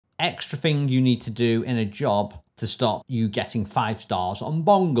extra thing you need to do in a job to stop you getting 5 stars on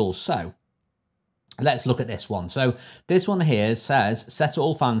bongle. So let's look at this one. So this one here says set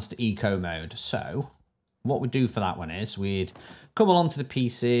all fans to eco mode. So what we'd do for that one is we'd come along to the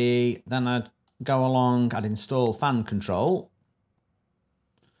PC, then I'd go along, I'd install fan control,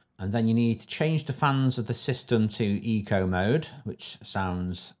 and then you need to change the fans of the system to eco mode, which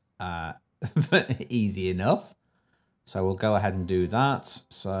sounds easy enough. So we'll go ahead and do that.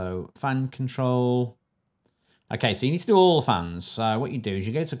 So fan control. Okay, so you need to do all the fans. So what you do is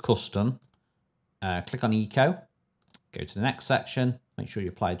you go to custom, click on eco, go to the next section, make sure you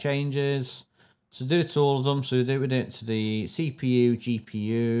apply changes. So do it to all of them. So do it to the CPU,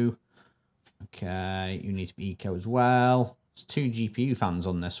 GPU. Okay, you need to be eco as well. There's 2 GPU fans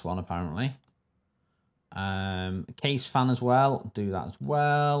on this one apparently. Case fan as well, do that as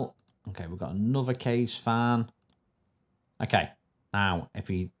well. Okay, we've got another case fan. Okay, now if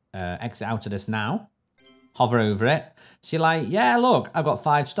we exit out of this now, hover over it. So you're like, yeah, look, I've got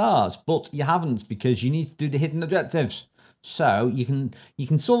 5 stars, but you haven't because you need to do the hidden objectives. So you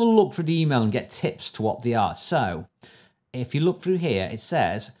can sort of look through the email and get tips to what they are. So if you look through here, it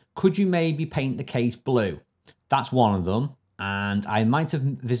says, could you maybe paint the case blue? That's one of them. And I might have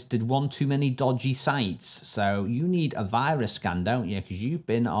visited one too many dodgy sites. So you need a virus scan, don't you? Because you've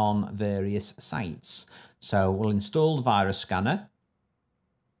been on various sites. So we'll install the virus scanner.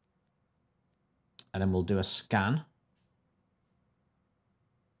 And then we'll do a scan.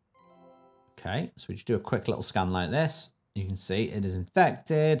 Okay, so we just do a quick little scan like this. You can see it is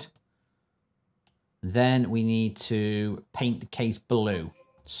infected. Then we need to paint the case blue.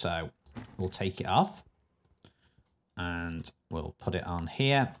 So we'll take it off. And we'll put it on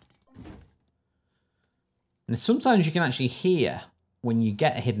here. And sometimes you can actually hear when you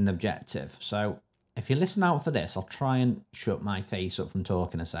get a hidden objective. So if you listen out for this, I'll try and shut my face up from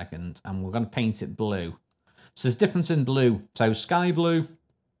talking a second. And we're going to paint it blue. So there's difference in blue. So sky blue,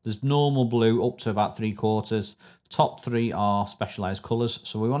 there's normal blue up to about 3/4. Top 3 are specialized colors.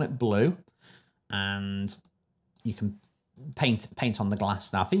 So we want it blue. And you can paint on the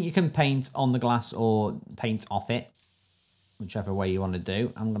glass. Now I think you can paint on the glass or paint off it, whichever way you want to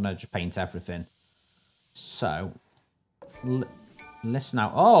do. I'm going to just paint everything. So, listen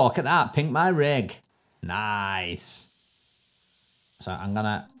out. Oh, look at that. Pink my rig. Nice. So, I'm going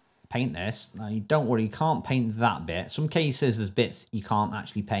to paint this. Now, don't worry, you can't paint that bit. Some cases, there's bits you can't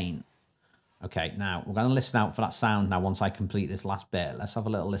actually paint. Okay, now, we're going to listen out for that sound now once I complete this last bit. Let's have a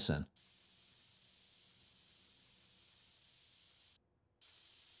little listen.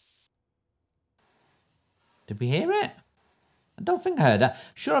 Did we hear it? I don't think I heard it.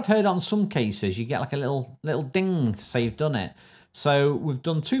 Sure, I've heard it on some cases. You get like a little ding to say you've done it. So we've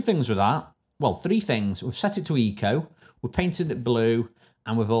done 2 things with that. Well, 3 things. We've set it to eco. We've painted it blue.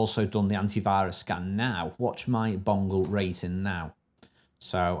 And we've also done the antivirus scan. Now, watch my bongle rating now.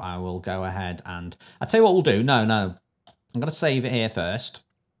 So I will go ahead and... I'll tell you what we'll do. No. I'm going to save it here first.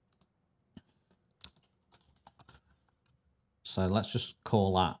 So let's just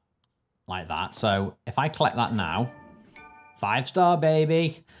call that like that. So if I collect that now... 5-star,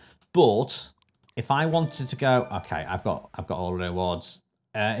 baby. But if I wanted to go, okay, I've got all the rewards.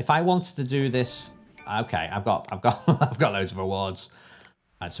 If I wanted to do this, okay, I've got I've got loads of rewards.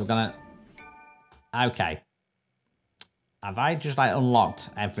 Right, so we're gonna. Okay. Have I just like unlocked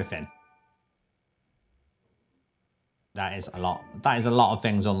everything? That is a lot. That is a lot of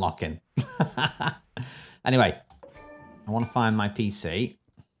things unlocking. Anyway, I want to find my PC.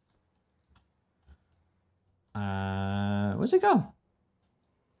 Where's it gone?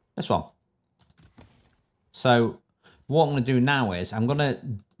 This one. So what I'm going to do now is I'm going to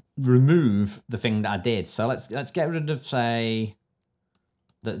remove the thing that I did. So let's get rid of, say,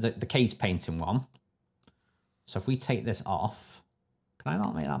 the case painting one. So if we take this off, can I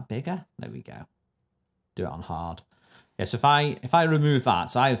not make that bigger? There we go. Do it on hard. Yes, if I remove that,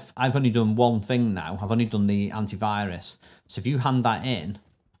 so I've only done one thing now. I've only done the antivirus. So if you hand that in,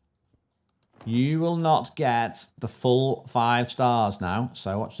 you will not get the full 5 stars now.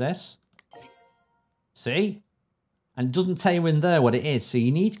 So watch this. See? And it doesn't tell you in there what it is. So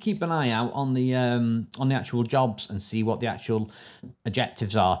you need to keep an eye out on the actual jobs and see what the actual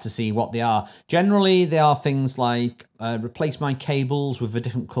objectives are to see what they are. Generally, they are things like replace my cables with a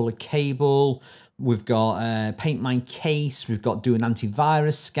different color cable. We've got paint my case. We've got do an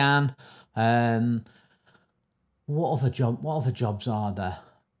antivirus scan. What other jobs are there?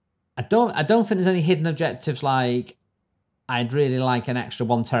 I don't think there's any hidden objectives like I'd really like an extra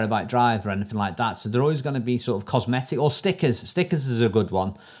 1 terabyte drive or anything like that. So they're always going to be sort of cosmetic or stickers. Stickers is a good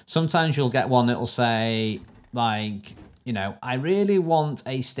one. Sometimes you'll get one that'll say like you know, I really want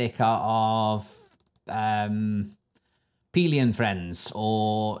a sticker of Peely and Friends,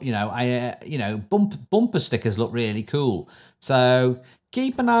 or, you know, bumper stickers look really cool. So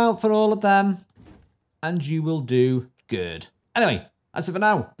keep an eye out for all of them and you will do good. Anyway, that's it for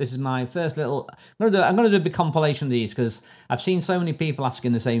now. This is my first little... I'm gonna do a big compilation of these because I've seen so many people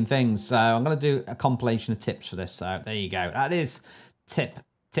asking the same things. So I'm gonna do a compilation of tips for this. So there you go. That is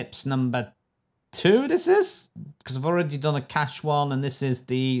tips number 2. This is because I've already done a cash one, and this is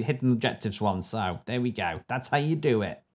the hidden objectives one. So there we go. That's how you do it.